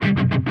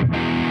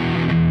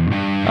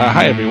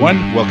Hi,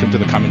 everyone. Welcome to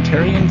the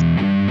Commentarians.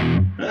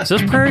 Is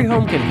this Prairie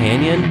Home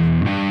Companion?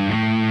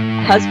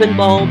 Husband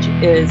bulge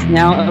is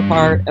now a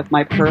part of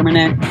my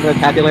permanent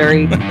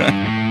vocabulary.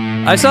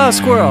 I saw a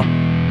squirrel.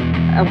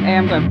 I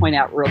am going to point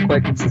out real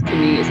quick, this is, to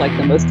me, is like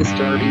the most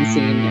disturbing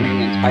scene in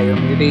the entire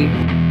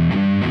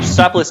movie.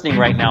 Stop listening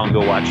right now and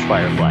go watch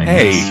Firefly.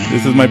 Hey,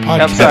 this is my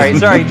podcast. I'm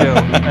sorry, Joe.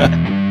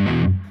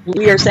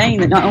 We are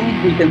saying that not only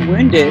have we been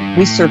wounded,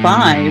 we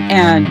survive,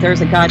 and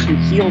there's a God who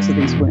heals of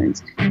these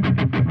wounds.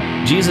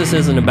 Jesus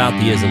isn't about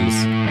the isms.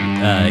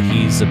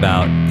 He's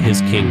about his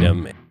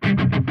kingdom.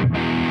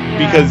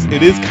 Because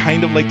it is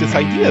kind of like this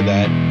idea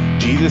that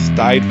Jesus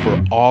died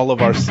for all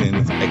of our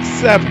sins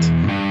except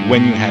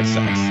when you had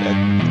sex.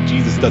 And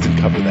Jesus doesn't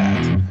cover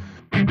that.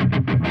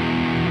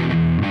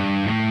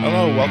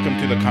 Hello, welcome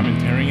to the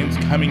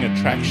Commentarians Coming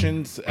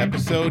Attractions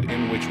episode,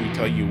 in which we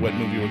tell you what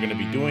movie we're going to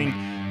be doing,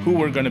 who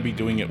we're going to be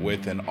doing it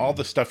with, and all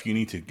the stuff you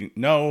need to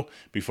know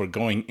before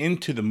going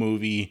into the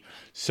movie.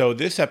 So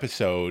this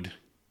episode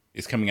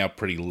is coming out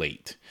pretty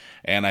late,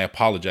 and I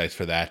apologize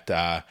for that.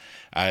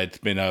 It's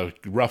been a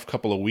rough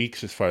couple of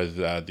weeks as far as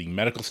the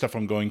medical stuff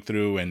I'm going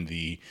through and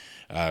the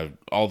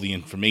all the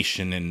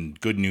information and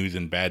good news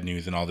and bad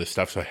news and all this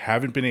stuff. So I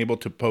haven't been able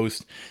to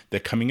post the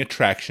coming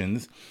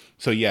attractions.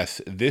 So yes,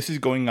 this is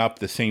going up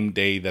the same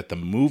day that the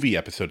movie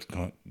episode's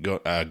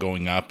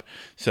going up.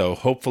 So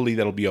hopefully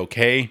that'll be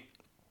okay.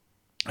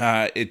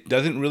 It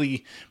doesn't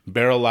really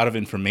bear a lot of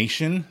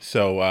information.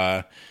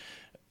 So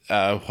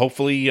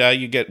hopefully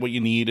you get what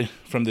you need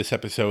from this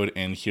episode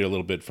and hear a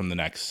little bit from the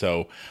next.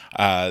 So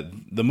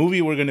the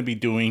movie we're going to be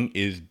doing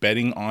is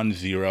Betting on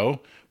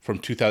Zero from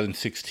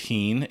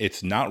 2016.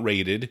 It's not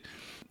rated.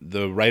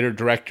 The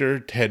writer-director,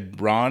 Ted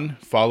Braun,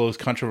 follows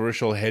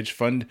controversial hedge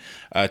fund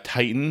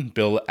titan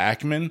Bill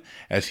Ackman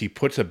as he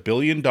puts $1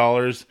 billion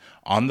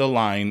on the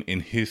line in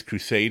his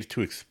crusade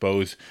to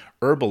expose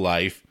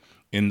Herbalife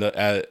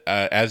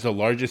as the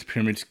largest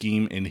pyramid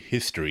scheme in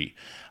history.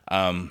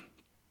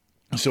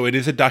 So it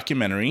is a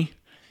documentary,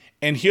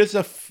 and here's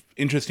the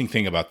interesting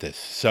thing about this.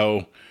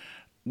 So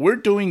we're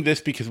doing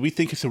this because we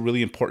think it's a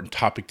really important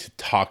topic to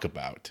talk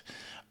about.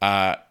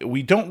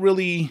 We don't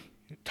really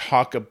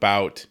talk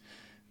about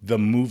the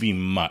movie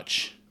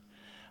much.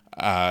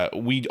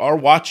 We are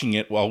watching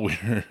it while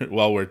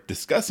we're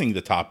discussing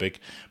the topic,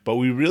 but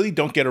we really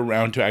don't get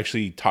around to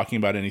actually talking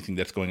about anything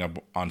that's going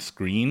up on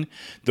screen.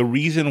 The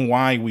reason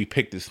why we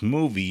picked this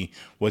movie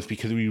was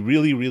because we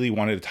really, really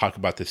wanted to talk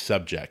about this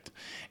subject.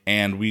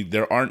 And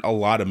there aren't a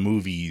lot of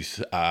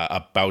movies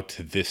about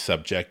this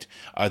subject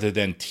other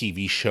than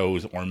TV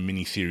shows or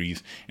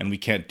miniseries, and we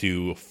can't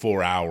do a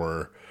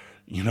 4-hour,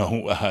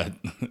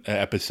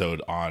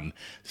 episode on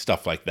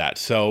stuff like that.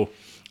 So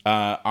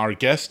our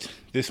guest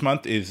this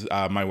month is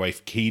my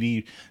wife,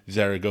 Katie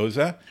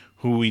Zaragoza,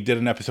 who we did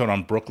an episode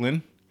on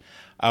Brooklyn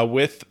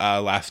with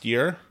last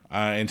year.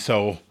 And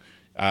so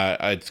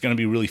it's going to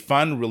be really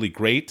fun, really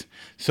great.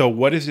 So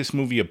what is this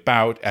movie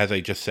about? As I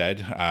just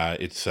said,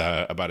 it's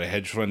about a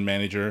hedge fund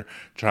manager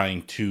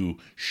trying to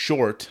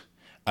short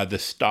the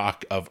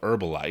stock of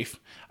Herbalife.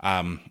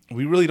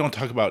 We really don't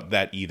talk about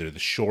that either. The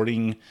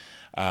shorting,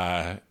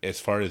 as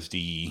far as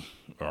the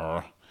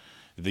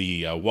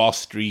Wall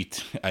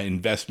Street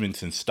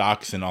investments and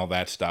stocks and all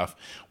that stuff,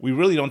 we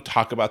really don't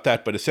talk about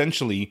that. But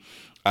essentially,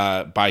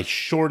 by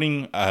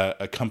shorting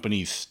a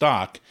company's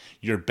stock,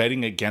 you're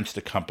betting against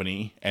a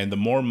company, and the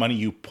more money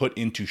you put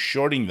into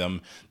shorting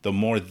them, the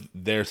more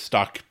their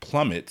stock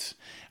plummets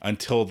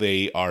until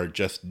they are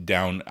just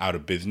down out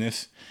of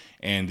business.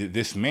 And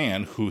this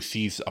man who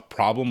sees a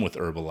problem with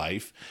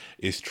Herbalife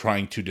is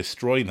trying to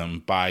destroy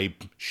them by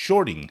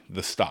shorting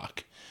the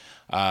stock.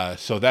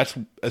 So that's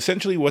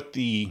essentially what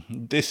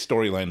this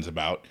storyline is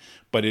about.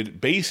 But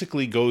it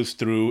basically goes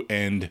through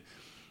and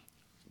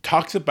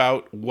talks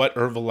about what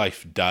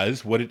Herbalife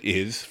does, what it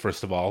is,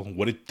 first of all,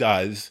 what it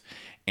does,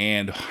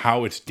 and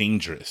how it's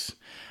dangerous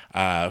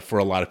for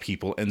a lot of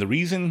people. And the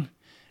reason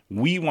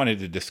we wanted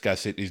to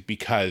discuss it is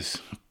because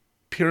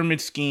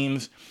pyramid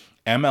schemes,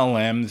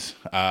 MLMs,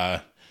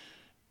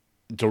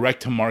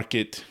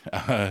 direct-to-market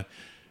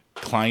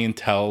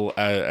clientele,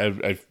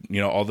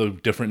 all the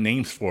different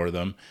names for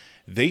them,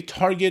 they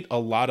target a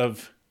lot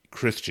of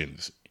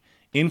Christians.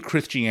 In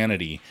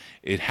Christianity,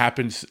 it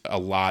happens a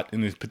lot,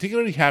 and it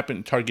particularly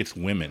targets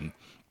women.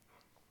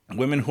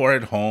 Women who are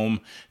at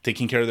home,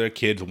 taking care of their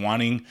kids,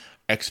 wanting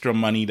extra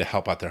money to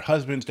help out their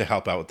husbands, to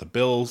help out with the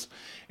bills.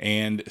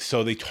 And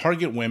so they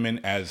target women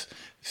as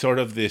sort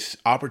of this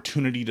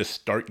opportunity to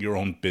start your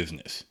own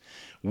business.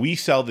 We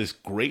sell this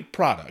great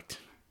product,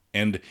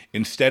 and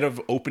instead of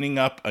opening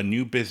up a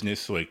new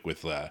business like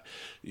with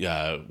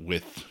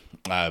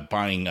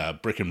buying a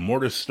brick and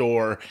mortar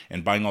store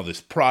and buying all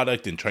this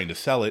product and trying to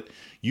sell it,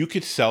 you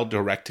could sell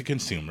direct to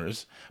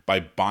consumers by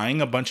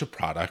buying a bunch of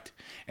product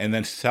and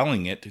then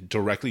selling it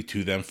directly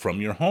to them from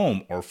your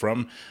home or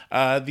from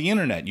the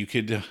internet. You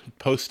could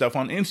post stuff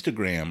on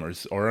Instagram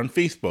or on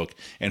Facebook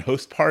and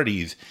host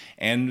parties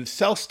and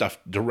sell stuff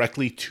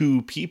directly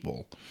to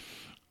people.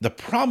 The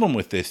problem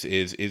with this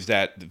is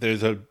that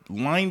there's a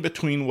line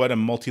between what a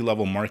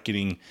multi-level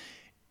marketing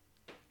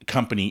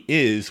company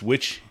is,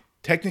 which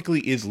technically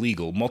is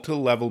legal.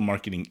 Multi-level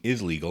marketing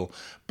is legal,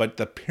 but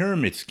the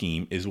pyramid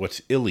scheme is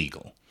what's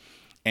illegal.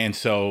 And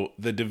so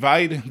the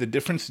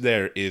difference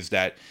there is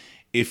that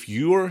if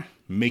you're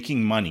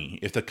making money,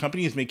 if the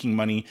company is making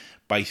money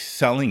by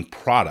selling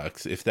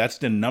products, if that's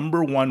the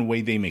number one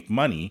way they make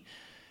money,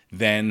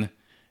 then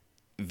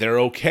they're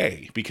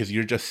okay because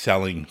you're just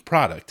selling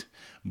product.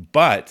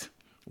 But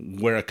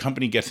where a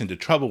company gets into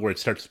trouble, where it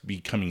starts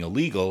becoming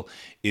illegal,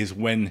 is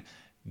when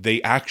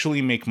they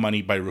actually make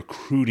money by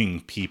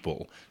recruiting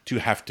people to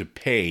have to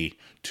pay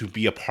to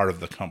be a part of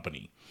the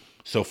company.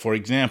 So for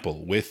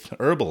example, with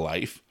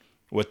Herbalife,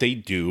 what they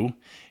do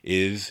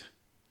is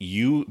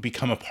you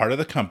become a part of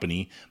the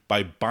company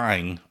by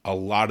buying a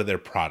lot of their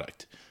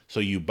product. So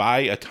you buy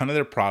a ton of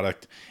their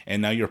product,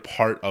 and now you're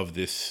part of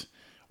this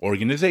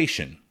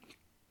organization,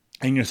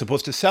 and you're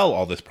supposed to sell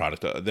all this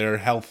product. Their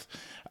health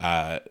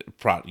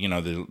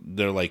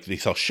they're like, they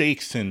sell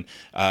shakes and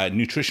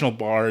nutritional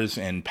bars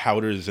and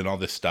powders and all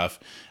this stuff,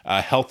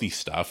 healthy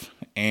stuff,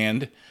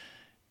 and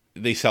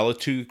they sell it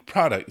to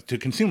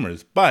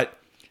consumers. But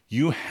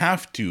you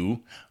have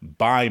to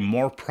buy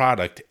more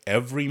product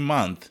every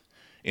month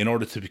in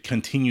order to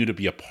continue to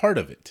be a part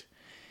of it.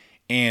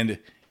 And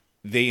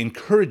they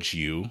encourage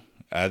you,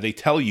 they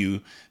tell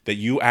you that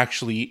you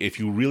actually, if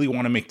you really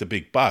want to make the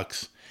big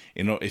bucks,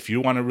 if you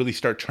want to really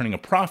start turning a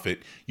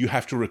profit, you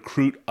have to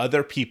recruit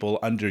other people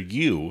under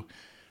you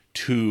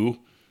to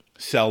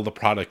sell the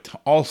product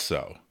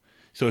also.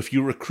 So if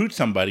you recruit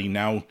somebody,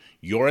 now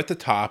you're at the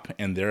top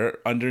and they're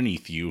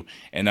underneath you,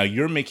 and now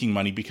you're making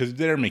money because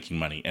they're making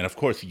money. And of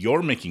course,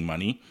 you're making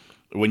money.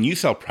 When you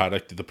sell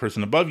product, the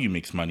person above you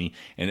makes money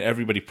and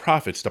everybody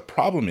profits. The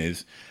problem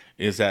is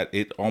that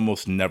it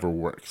almost never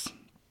works.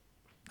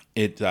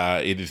 It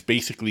is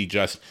basically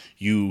just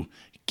you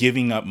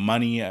giving up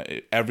money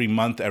every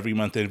month,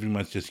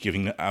 just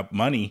giving up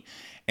money.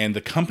 And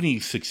the company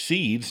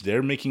succeeds.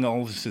 They're making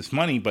all this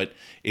money, but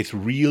it's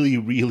really,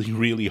 really,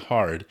 really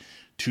hard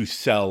to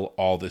sell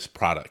all this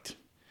product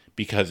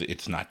because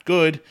it's not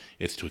good,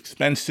 it's too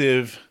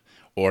expensive,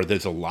 or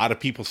there's a lot of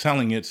people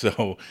selling it.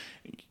 So,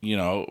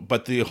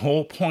 but the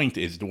whole point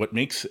is what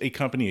makes a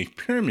company a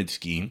pyramid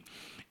scheme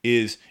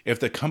is if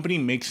the company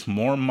makes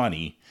more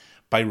money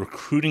by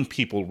recruiting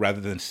people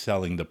rather than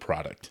selling the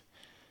product.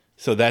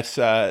 So that's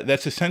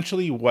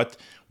essentially what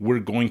we're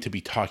going to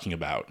be talking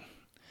about.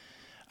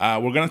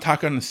 We're going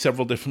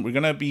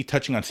to be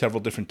touching on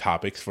several different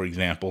topics. For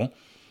example,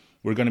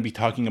 we're going to be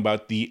talking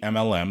about the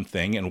MLM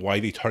thing and why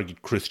they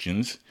target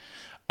Christians.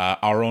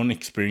 Our own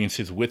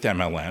experiences with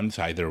MLMs,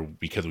 either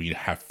because we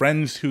have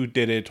friends who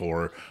did it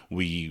or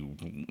we,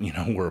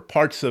 were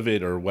parts of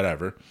it or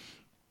whatever.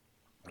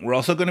 We're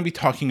also going to be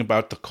talking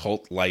about the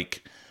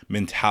cult-like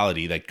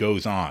mentality that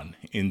goes on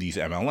in these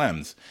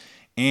MLMs,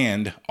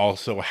 and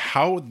also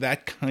how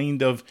that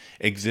kind of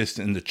exists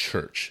in the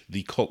church,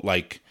 the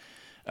cult-like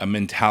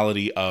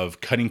mentality of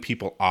cutting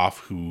people off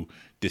who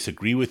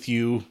disagree with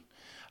you,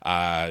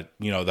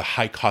 the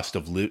high cost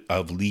of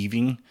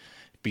leaving,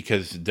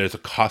 because there's a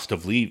cost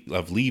of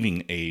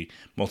leaving a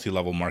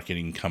multi-level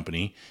marketing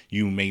company.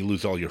 You may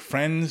lose all your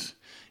friends,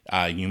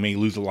 you may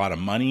lose a lot of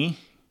money,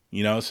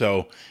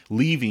 so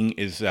leaving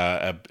is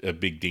a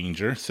big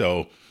danger.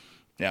 So,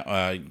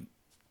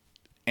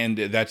 and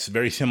that's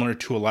very similar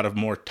to a lot of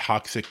more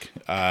toxic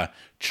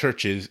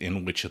churches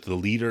in which the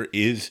leader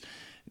is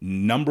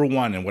number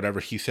one and whatever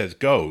he says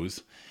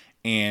goes.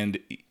 And,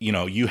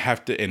 you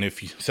have to, and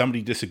if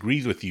somebody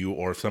disagrees with you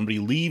or if somebody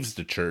leaves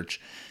the church,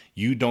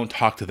 you don't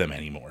talk to them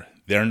anymore.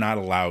 They're not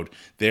allowed.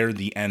 They're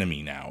the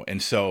enemy now.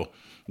 And so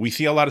we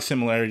see a lot of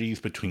similarities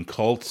between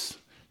cults,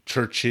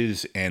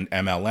 churches, and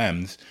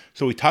MLMs.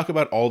 So we talk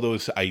about all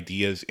those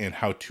ideas and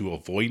how to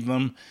avoid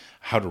them,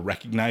 how to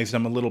recognize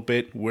them a little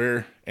bit.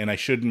 And I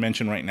should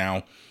mention right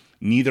now,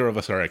 neither of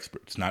us are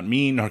experts. Not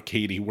me nor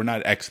Katie. We're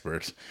not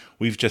experts.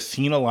 We've just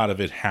seen a lot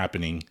of it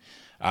happening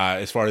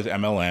as far as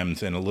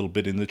MLMs and a little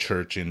bit in the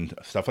church and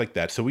stuff like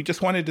that. So we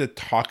just wanted to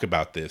talk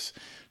about this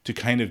to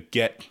kind of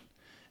get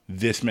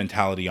this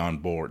mentality on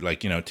board,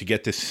 to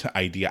get this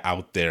idea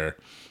out there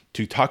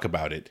to talk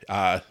about it.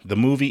 The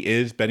movie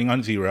is Betting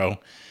on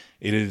Zero.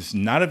 It is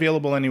not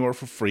available anywhere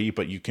for free,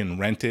 but you can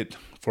rent it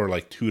for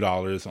like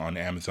 $2 on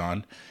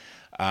Amazon.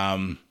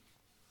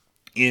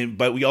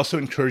 But we also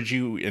encourage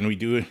you, and we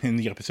do it in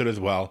the episode as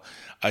well,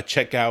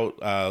 check out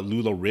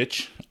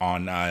LuLaRich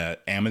on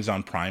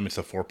Amazon Prime. It's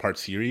a 4-part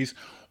series,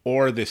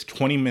 or this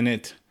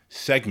 20-minute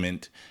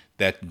segment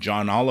that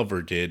John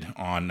Oliver did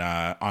on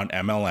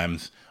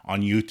MLMs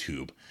on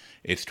YouTube.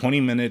 It's 20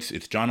 minutes.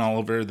 It's John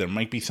Oliver. There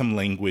might be some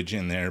language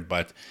in there,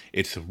 but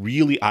it's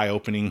really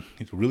eye-opening.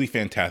 It's really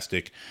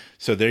fantastic.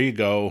 So there you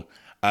go.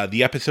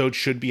 The episode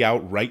should be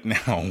out right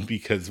now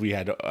because we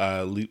had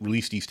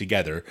released these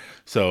together.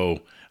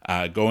 So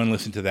go and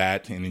listen to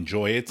that and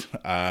enjoy it.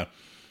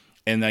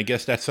 And I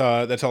guess that's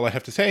all I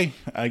have to say.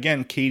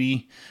 Again,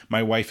 Katie,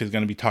 my wife, is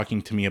going to be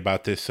talking to me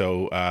about this.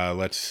 So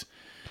let's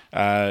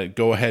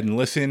go ahead and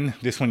listen.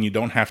 This one you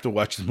don't have to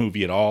watch the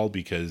movie at all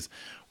because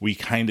we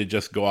kind of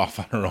just go off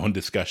on our own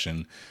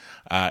discussion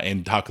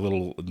and talk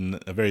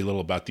very little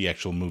about the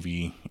actual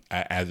movie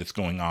as it's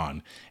going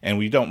on. And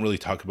we don't really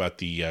talk about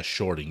the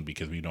shorting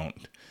because we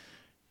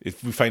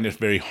find it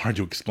very hard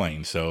to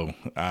explain. So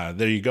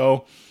there you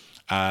go.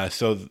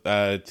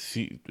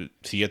 See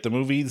you at the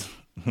movies.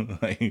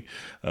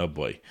 Oh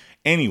boy.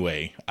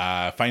 Anyway,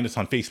 find us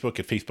on Facebook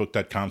at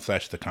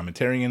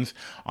facebook.com/thecommentarians,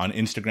 on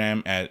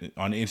Instagram at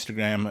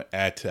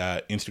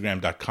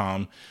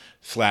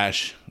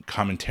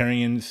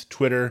instagram.com/commentarians,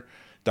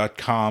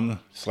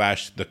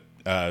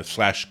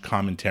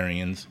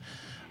 twitter.com/commentarians,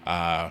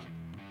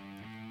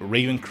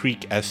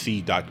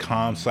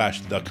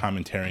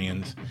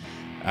 ravencreeksc.com/thecommentarians,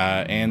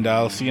 and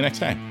I'll see you next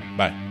time.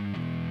 Bye.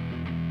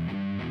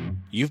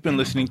 You've been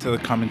listening to the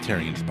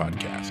Commentarians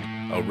Podcast,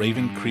 a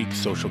Raven Creek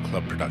Social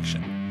Club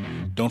production.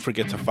 Don't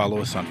forget to follow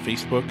us on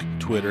Facebook,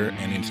 Twitter,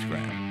 and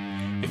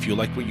Instagram. If you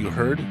like what you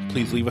heard,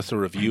 please leave us a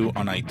review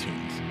on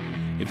iTunes.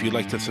 If you'd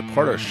like to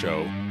support our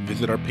show,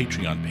 visit our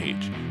Patreon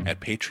page at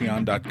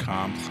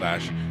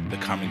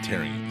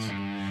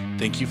patreon.com/thecommentarians.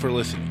 Thank you for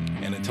listening,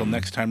 and until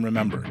next time,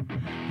 remember,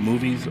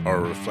 movies are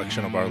a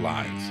reflection of our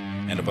lives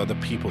and of other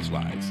people's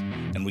lives,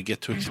 and we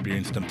get to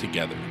experience them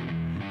together.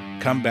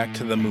 Come back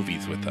to the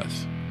movies with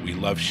us. We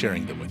love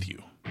sharing them with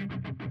you.